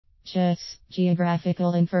GIS,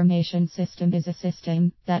 Geographical Information System, is a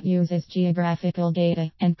system that uses geographical data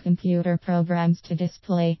and computer programs to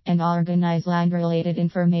display and organize land-related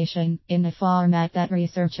information in a format that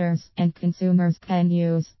researchers and consumers can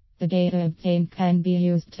use. The data obtained can be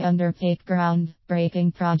used to undertake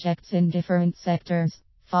ground-breaking projects in different sectors.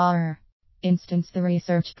 For instance, the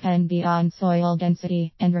research can be on soil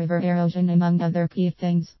density and river erosion, among other key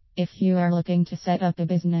things. If you are looking to set up a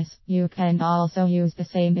business, you can also use the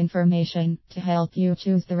same information to help you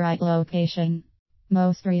choose the right location.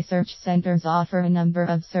 Most research centers offer a number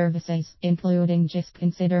of services, including GIS.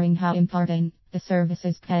 Considering how important the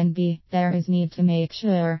services can be, there is need to make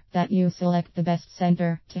sure that you select the best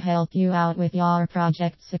center to help you out with your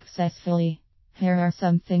project successfully. Here are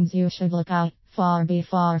some things you should look out for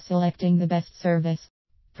before selecting the best service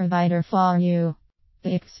provider for you.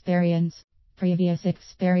 The experience. Previous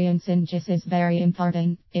experience in GIS is very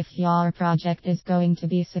important if your project is going to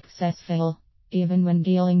be successful. Even when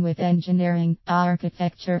dealing with engineering,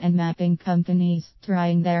 architecture and mapping companies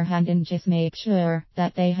trying their hand in GIS, make sure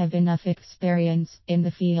that they have enough experience in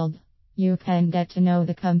the field. You can get to know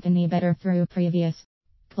the company better through previous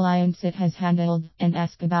clients it has handled and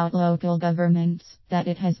ask about local governments that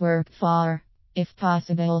it has worked for. If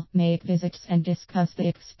possible, make visits and discuss the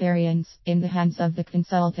experience in the hands of the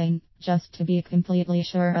consultant, just to be completely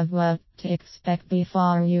sure of what to expect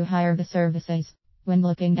before you hire the services. When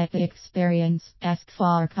looking at the experience, ask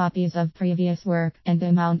for copies of previous work and the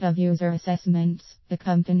amount of user assessments the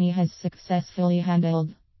company has successfully handled.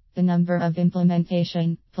 The number of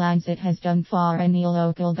implementation plans it has done for any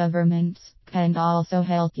local governments can also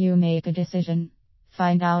help you make a decision.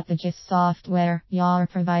 Find out the GIS software your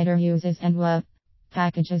provider uses and what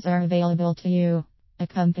packages are available to you. A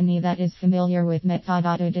company that is familiar with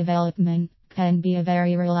metadata development can be a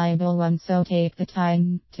very reliable one, so take the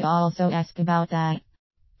time to also ask about that.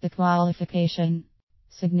 The qualification.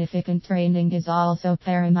 Significant training is also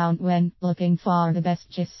paramount when looking for the best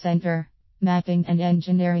GIS center. Mapping and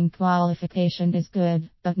engineering qualification is good,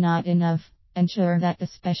 but not enough. Ensure that the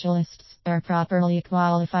specialists are properly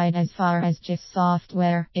qualified as far as GIS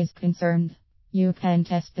software is concerned. You can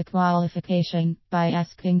test the qualification by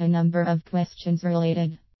asking a number of questions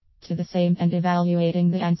related to the same and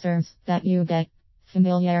evaluating the answers that you get.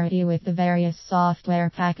 Familiarity with the various software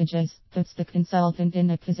packages puts the consultant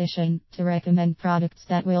in a position to recommend products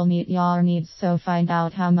that will meet your needs, so find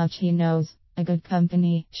out how much he knows. A good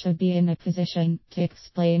company should be in a position to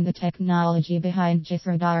explain the technology behind GIS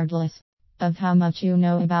regardless of how much you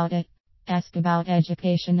know about it. Ask about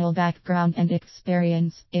educational background and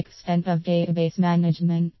experience, extent of database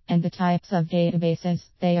management, and the types of databases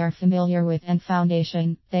they are familiar with and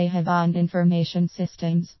foundation they have on information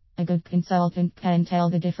systems. A good consultant can tell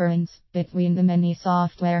the difference between the many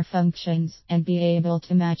software functions and be able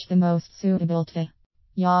to match the most suitable to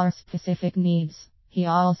your specific needs. He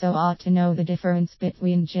also ought to know the difference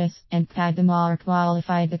between GIS and CAD. The more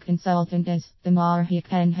qualified the consultant is, the more he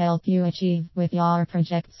can help you achieve with your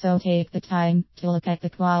project, so take the time to look at the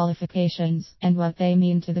qualifications and what they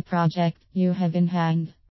mean to the project you have in hand.